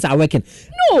sure things are working.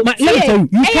 No, let me tell you,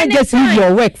 you can't just leave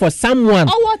your work for someone.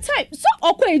 Our time. So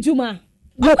okwe ejuma.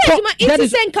 It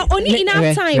is only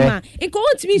enough time. It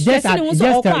can't be stressing.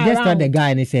 Just tell the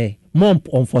guy and he say, "Mom,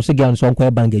 on for second so on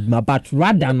bank ejuma, but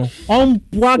rather no on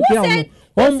poor girl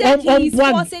on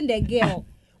forcing the girl."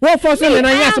 What forcing and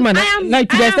I man like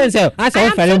to the extent say, as I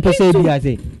offer to say I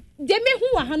say. That's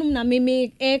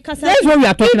what we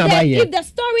are talking about here. If the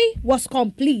story was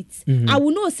complete, I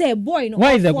would not say boy. No,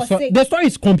 why is the story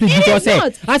is complete because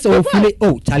as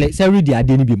Charlie, say read the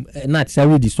identity, not say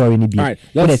read the story. All right,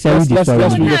 let's read the story.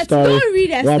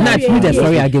 Not read the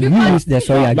story again. You use the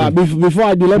story again. But before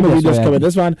I do, let me read this comment.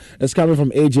 This one is coming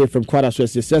from AJ from Quadra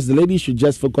Swiss. It says the lady should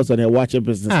just focus on her watching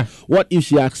business. What if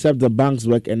she accepts the bank's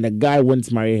work and the guy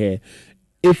won't marry her?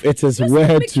 If it is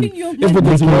where to be me,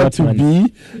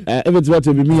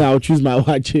 I'll choose my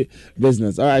waakye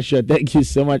business. All right, sure. Thank you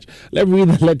so much. Let me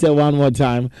read the letter one more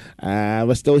time.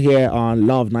 We're still here on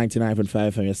Love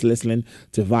 99.5 and you're listening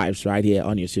to Vibes right here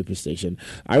on your superstation.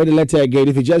 I read the letter again.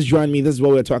 If you just joined me, this is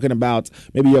what we're talking about.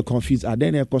 Maybe you're confused.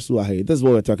 This is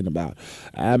what we're talking about.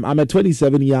 I'm a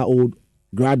 27-year-old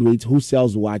graduate who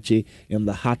sells waakye in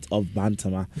the heart of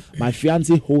Bantama. My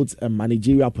fiance holds a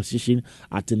managerial position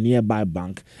at a nearby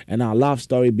bank, and our love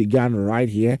story began right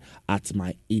here at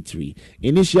my eatery.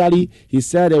 Initially, he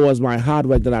said it was my hard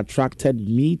work that attracted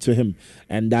me to him,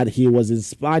 and that he was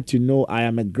inspired to know I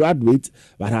am a graduate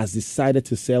but has decided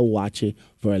to sell waakye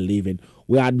for a living.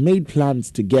 We had made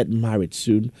plans to get married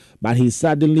soon, but he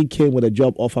suddenly came with a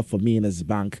job offer for me in his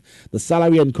bank. The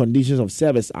salary and conditions of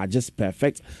service are just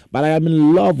perfect, but I am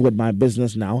in love with my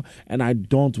business now, and I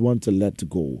don't want to let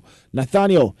go.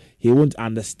 Nathaniel, he won't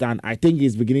understand. I think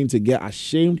he's beginning to get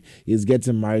ashamed he's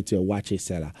getting married to a waakye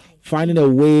seller. Finding a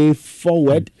way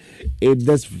forward in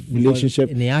this relationship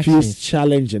feels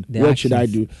challenging. What should I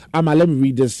do? Amma, let me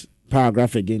read this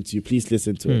paragraph again to you. Please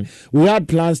listen to it. We had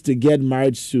plans to get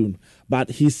married soon, but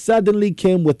he suddenly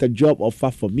came with a job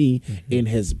offer for me in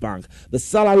his bank. The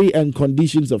salary and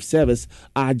conditions of service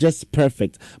are just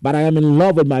perfect, but I am in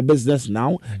love with my business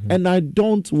now, and I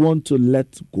don't want to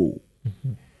let go.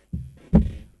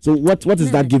 So what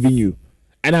is that giving you?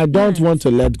 And I don't want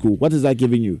to let go. What is that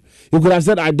giving you? You could have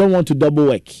said, I don't want to double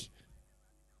work.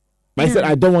 But I said,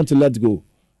 I don't want to let go.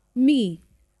 Me,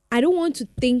 I don't want to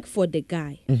think for the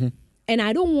guy. And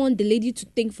I don't want the lady to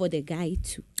think for the guy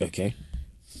too. Okay.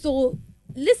 So,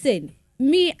 listen,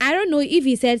 me, I don't know if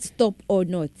he said stop or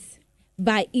not.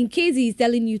 But in case he's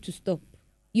telling you to stop,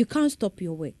 you can't stop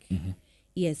your work.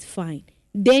 Yes, fine.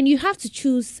 Then you have to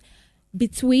choose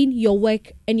between your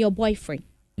work and your boyfriend.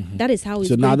 That is how it's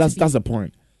so now that's the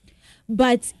point.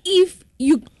 But if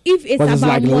it's about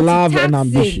like love and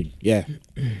ambition, yeah.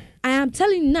 I am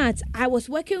telling you that I was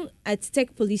working at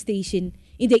Tech Police Station.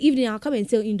 In the evening, I'll come and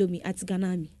sell Indomie at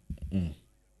Ganami.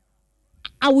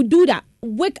 I would do that.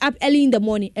 Wake up early in the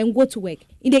morning and go to work.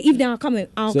 In the evening, I'll come and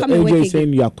work again.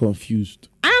 Saying you are confused.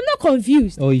 I am not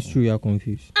confused. Oh, it's true. You are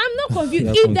confused. I'm not confused.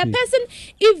 If the person,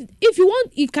 if you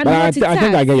want, you can. But I think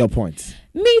I get your point.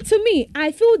 Me,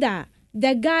 I feel that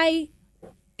the guy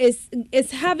is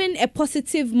having a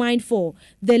positive mind for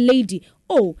the lady.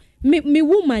 Oh, me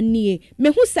woman nie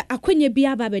me hu sa akwenye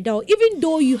bia ba beda even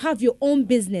though you have your own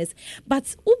business,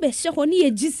 but ube she ho ne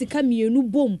ejisika mienu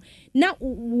bom na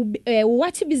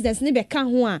waakye business ne be ka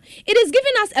ho a, it is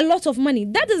giving us a lot of money.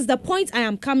 That is the point I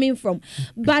am coming from.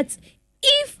 But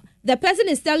if the person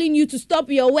is telling you to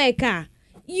stop your work,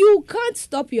 you can't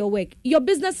stop your work. Your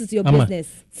business is your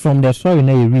business. From the story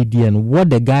now you read here, and what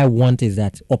the guy wants is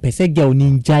that opese girl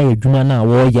ninja edwuma na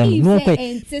wo yan no pe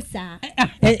entisa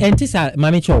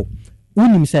mami cho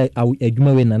unim say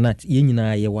edwuma we nanat ye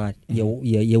nyina ye wa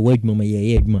edwuma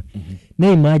ye edwuma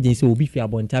na imagine say obi fi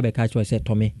abonta be ka cho say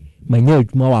tome manya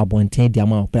edwuma wa abonta dia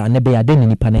ma pe anabe ya den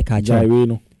nipa na ka cho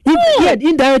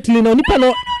indirectly no nipa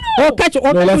no o catch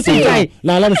o say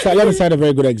now let me cite a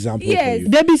very good example. Yes, for you.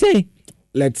 They be say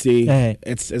let's say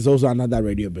it's also another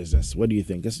radio business. What do you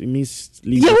think? It means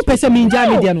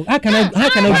How can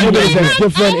I do this?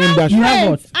 Different industry.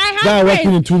 I have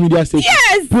working in 2 media stations.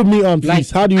 Yes. Put me on, please.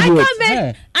 How do you do it?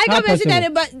 I can't mention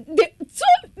that, but the 2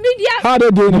 media. How they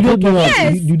do it?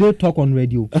 Yes. Do they talk on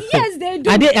radio? Yes, they do.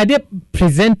 Are they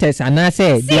presenters? And I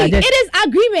say, it is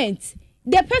agreement.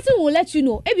 The person will let you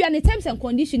know. Ebia the terms and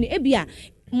conditions. Ebia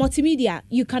multimedia.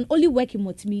 You can only work in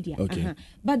multimedia. Okay.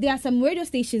 But there are some radio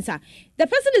stations. The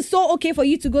person is so okay for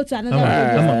you to go to another radio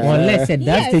station. Unless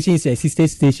that station is a sister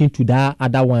station to that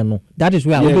other one. No. That is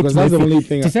where I will that's the only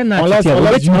thing. Unless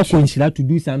you to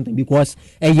do something because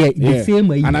the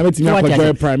same. And I mean,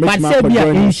 prime. But say be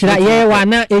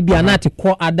wana ebia na to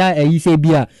call other say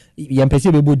be a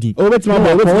yempese bebodi. Oh, wait,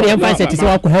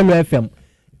 Hello FM.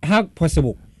 How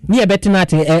possible? Me better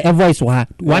not a voice wa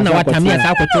 1 hour time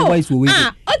voice will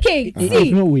okay. See,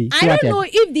 I don't know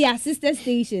if they are sister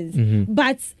stations,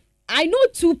 but I know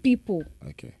 2 people.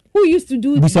 Okay. Who used to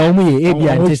do maybe they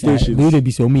are sisters.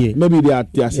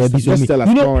 Just tell us.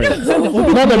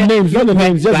 Not the names, just the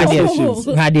stations.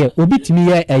 Had obi timi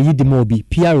e di mobi,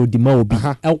 PR di mobi.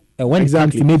 When it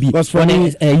comes to maybe because for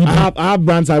me, I have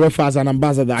brands I refer as an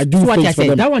ambassador. I do things for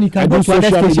them. That one you can go to other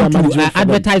station to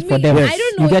advertise for them. I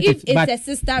don't know if it's a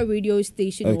sister radio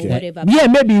station or whatever. Yeah,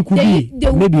 maybe it could be.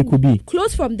 Maybe it could be.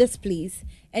 Close from this place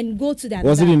and go to that.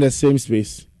 Was it in the same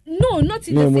space? No, not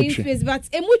in the same space, but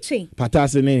Emuche.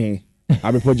 Patasini,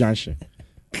 Abipo Junction.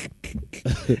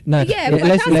 Yeah,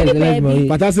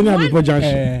 Patasini, Abipo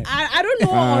Junction. I don't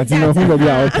know.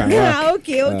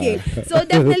 Okay. So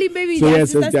definitely maybe their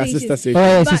sister station.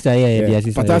 Oh, sister, yeah.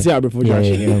 Patasini, Abipo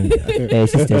Junction.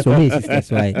 Sister, so many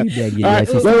sisters, why? Let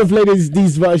me play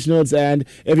these voice notes, and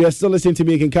if you're still listening to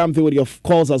me, you can come through with your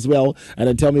calls as well, and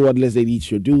then tell me what Leslie Each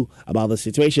should do about the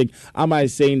situation. Am I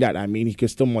saying that? I mean, he can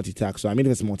still multitask. So I mean,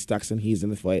 if it's multitasking, he's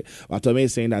in it for it. But Tommy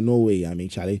is saying that no way. I mean,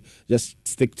 Charlie, just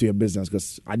stick to your business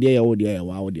because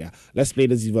let's play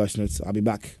these voice notes. I'll be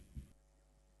back.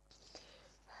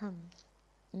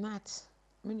 Matt,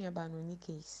 many about any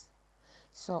case.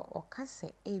 So, or can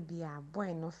say ABA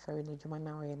boy no ferry no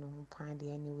Jumana way no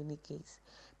pandy any case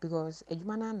because a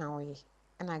Jumana now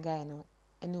and a guy no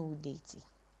any would date.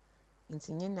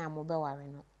 In na mobile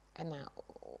warren and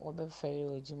a ferry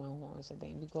or Juma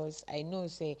then because I know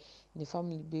say the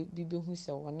family be who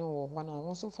say one or one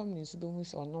also family to be who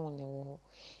say no one or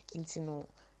into no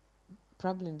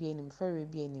problem being him ferry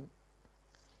being him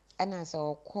and as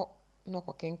a no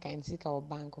can seek our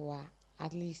bank or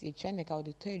at least a channel out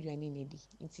the third one in it.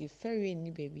 It's a ferry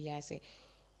any baby I say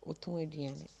or 2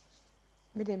 Diane.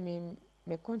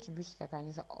 Me contribution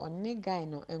can say on a guy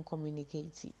no and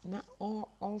communicate na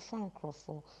all fan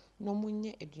crofo no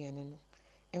munye eduane no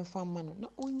and fan man no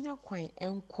onya kwan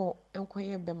enko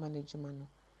ye be management no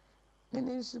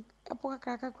nene su epoka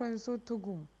kaka kran so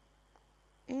togum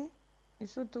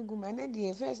so togum and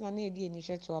the first na di ni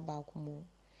sheto abaako mo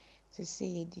se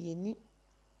say di ni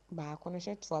baako no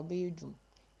sheto abayedum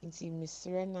nti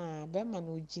misre na be man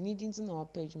ogini di nti na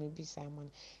opage me bi Simon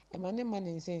e man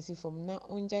nsensi from na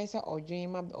onjai say odwen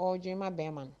ma be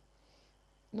man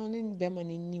no ne be man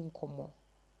ni nkomo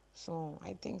so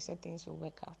I think things will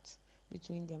work out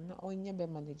between them na onye be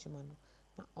management no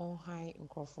na on high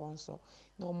nkrofo so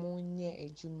na omonye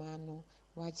ejuma no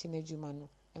wachi na ejuma no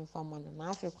emfa man na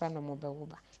Africa na mo be wo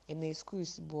ba e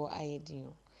schools bo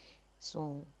ayedin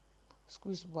so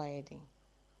schools bo ayedin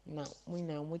na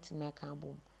muna mutima aka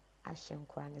bom Ashen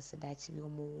Kwan said that you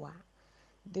more.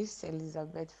 This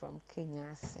Elizabeth from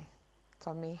Kenya say,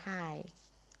 for me, hi.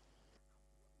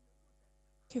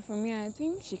 Okay, for me, I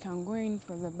think she can go in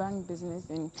for the bank business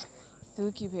and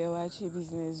still keep her waakye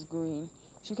business going.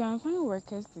 She can find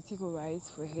workers to take over it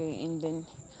for her and then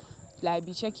like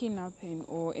be checking up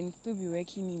and still be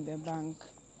working in the bank.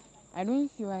 I don't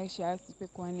see why she has to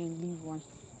pick one and leave one.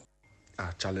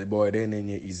 Charlie boy, then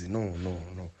ain't easy. No.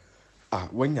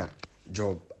 When you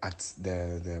job at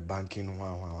the banking,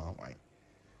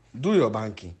 do your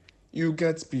banking. You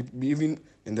get people even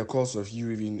in the course of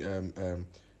you even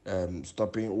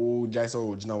stopping. Just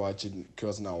watching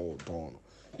kiosk now.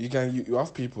 You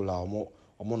have people more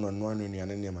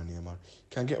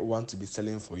can get one to be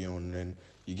selling for you, and then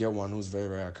you get one who's very,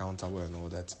 very accountable and all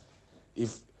that.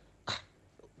 If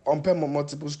on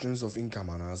multiple streams of income,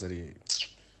 and I said,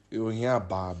 you will hear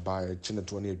by channel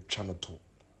 20 channel 2.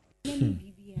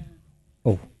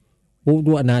 Oh,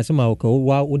 do na asema okay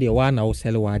wa de wa na wo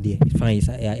sell wa de fine is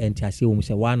enti ase wo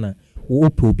say wa na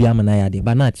ope obi amana ya de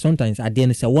but not sometimes at the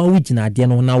end say one which na de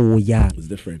no na wo ya it's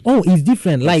different. Oh, it's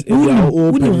different. Like we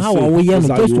know how we are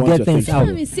just to get things out.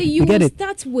 You will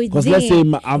start with because let's say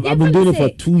I've been doing it for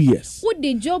 2 years. What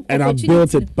the job and I've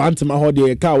built a Bantam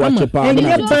holiday car watch a power. We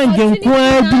are not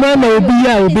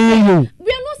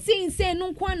saying say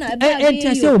no kwana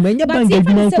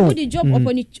but the job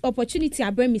opportunity I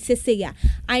bring me say yeah.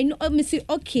 I know me say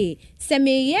okay, say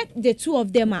me yet the two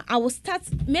of them I will start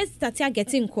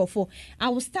getting for I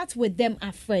will start with them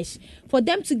afresh for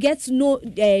them to get to know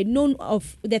known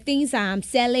of the things I'm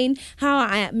selling, how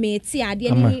I may see I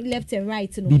didn't left and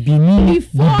right food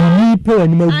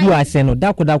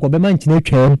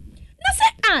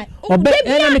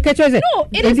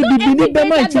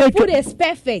is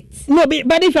perfect. No,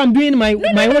 but if I'm doing my own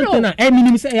thing, I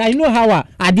mean, I know how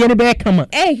I didn't bear come.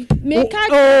 Hey, make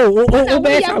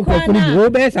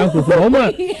best uncle for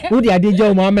Oma. Who the idea,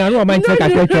 Joe, Mamma, I know my check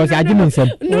at church. I didn't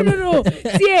say. No.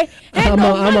 See,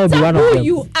 who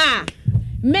you are.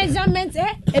 Measurements,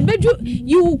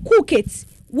 you cook it.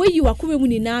 Where you are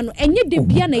coming now, and yet the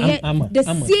piano, the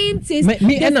same taste.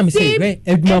 Me and I'm saying,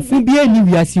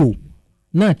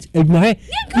 not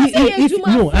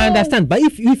no, I understand, but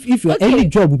if your any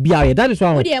job would be out, that is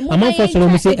why I'm on first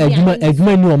of say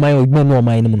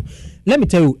let me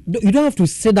tell you, you don't have to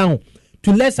sit down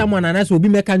to let someone and us will be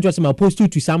making just my post you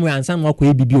to somewhere and someone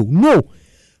will be no.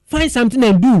 Find something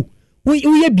and do. We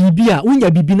bibia, we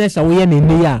bibiness away and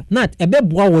not a bed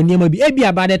boy when you may be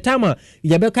by the time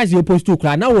you because you post to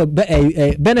cry now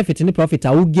benefit in the profit.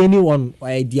 I will gain you on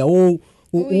idea. You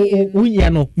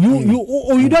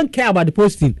don't care about the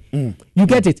posting. You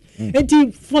get it. And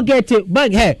you forget it.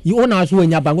 Bank here, you own us when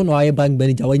you're bank or bank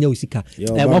manager when you're sick.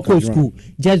 Walk school.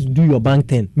 Just do your bank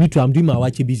thing. Me too. I'm doing my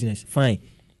waakye business. Fine.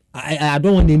 I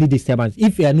don't want any disturbance.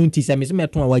 If you are noticed, I'm saying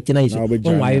to my waakye now.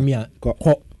 Don't worry me.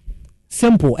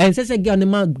 Simple. And says again, the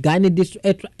man guy need this.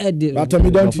 But don't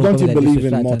you believe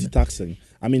in multitasking?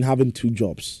 I mean, having two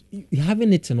jobs.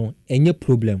 Having it, any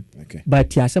problem. Okay.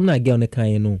 But yeah, some like get on the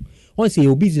kind, once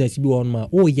your business be on my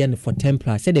for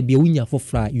temper, said there be a winner for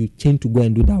fry, you change to go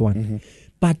and do that one.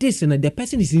 But this the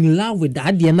person is in love with the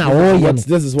idea now.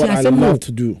 This is what I love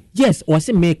to do. Yes, or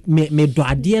say make do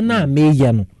idea now,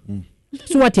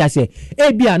 So what I say,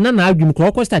 Ebia nana argument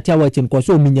crocus start watching because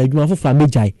so many you for fry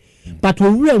majai. But we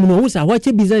know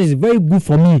waakye business is very good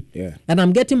for me. Yeah. And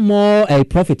I'm getting more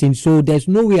profiting, so there's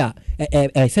nowhere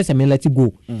says I let it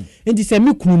go. And this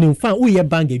me kunu fan we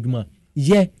bank adwuma.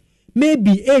 Yeah.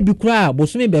 Maybe cry,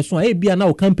 but maybe so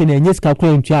now company and yes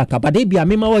calculate but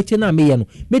me ma waakye na me no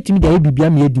metimi dey bibia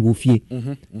me edi wo fie.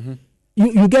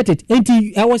 You get it. And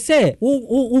I was say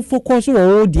who focus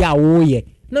wo dia wo ye.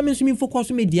 Na me so me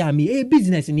focus me dia me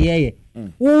business ni ye.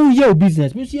 Wo ye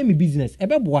business, me so ye me business.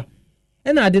 Ebeboa.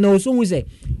 And I don't know so we say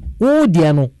wo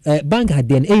dia no bank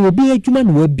aden obi adwuma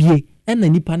no wabie and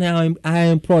nipa na I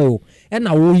employ and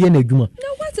na wo ye na adwuma.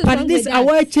 But this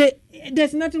waakye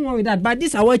there's nothing wrong with that, but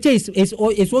this waakye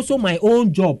is also my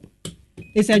own job.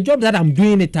 It's a job that I'm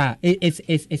doing it.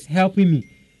 It's helping me.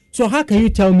 So how can you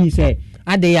tell me say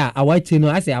adeya waakye no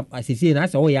I say I say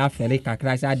oh yeah fere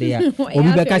kakra say adeya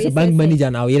obi be ka say bank manager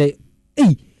now hey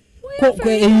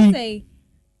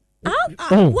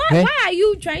why are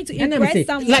you trying to impress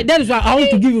someone? Like that is why I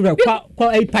want to give you a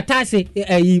patase.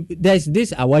 There's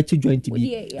this waakye joint to be.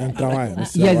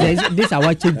 Yes, there's this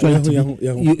waakye joint to be.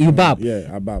 You bab.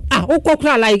 Yeah, bab.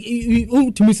 Okokra like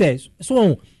you to me says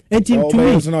so. And to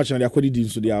me, it's not they are coding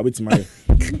so they are with my.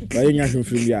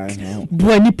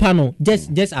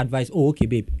 Just advise. Oh, okay,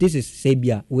 babe. This is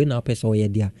Sabia. We now person or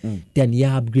there. Then you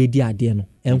upgrade the idea no.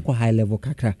 Enko high level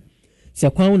kakra. Se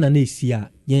kwan na na sia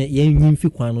yen nyimfi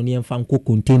kwan no yen fa nko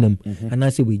container and I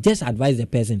say we just advise the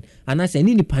person and I say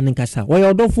ni panic kasa we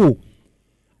odofo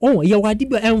oh ye wadi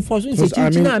be enforce say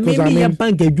chinchina maybe your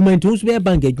bank agreement who's be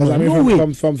bank agreement no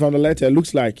way from the letter it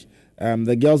looks like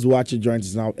the girls waakye joint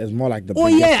is more like the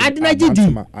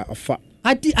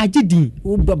I didn't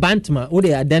bantama o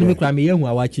dey dynamic crime ye hu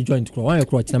waakye joint kro one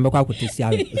kro china mekwa kotesi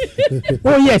awe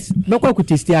oh yes mekwa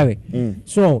kotesi awe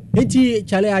so enti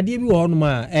chale ade bi wo no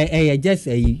ma just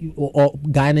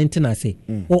guy na say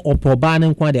o poba na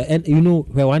nkwa there and you know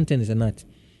where one thing is not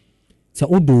so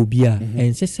odo obi a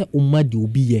en se umma de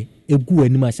obi ye egu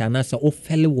anim asa na se o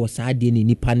fele wo sa de ni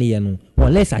nipa ne ye no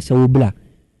unless asa obla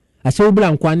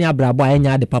asewubla nkwani abrabo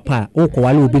anya de papa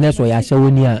okowale obi na so ya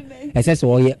asewoni a esese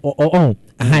oye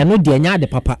aha no de anya de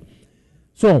papa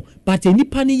so but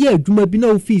nipa ne ye adwuma bi na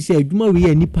office adwuma we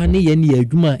ye nipa ne ye ne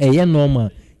adwuma ye normal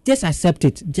just accept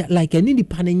it like any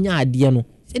nipa ne nya ade no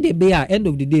say dey be at end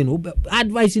of the day no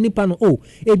advice nipa no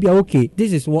ebia okay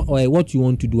this is what you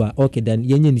want to do okay then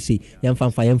yenye ni say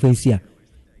yemfa nsia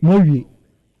Mowi.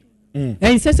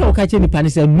 And says o ka che nipa ne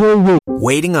say no way.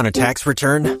 Waiting on a tax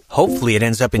return? Hopefully it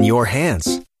ends up in your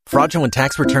hands. Fraudulent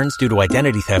tax returns due to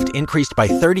identity theft increased by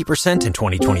 30% in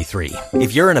 2023.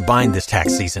 If you're in a bind this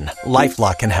tax season,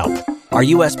 LifeLock can help. Our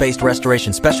U.S.-based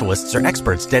restoration specialists are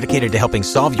experts dedicated to helping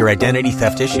solve your identity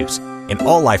theft issues. And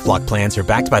all LifeLock plans are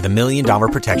backed by the $1 Million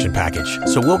Protection Package.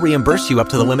 So we'll reimburse you up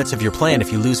to the limits of your plan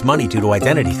if you lose money due to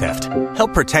identity theft.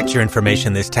 Help protect your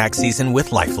information this tax season with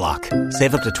LifeLock.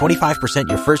 Save up to 25%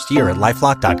 your first year at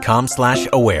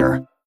LifeLock.com/aware.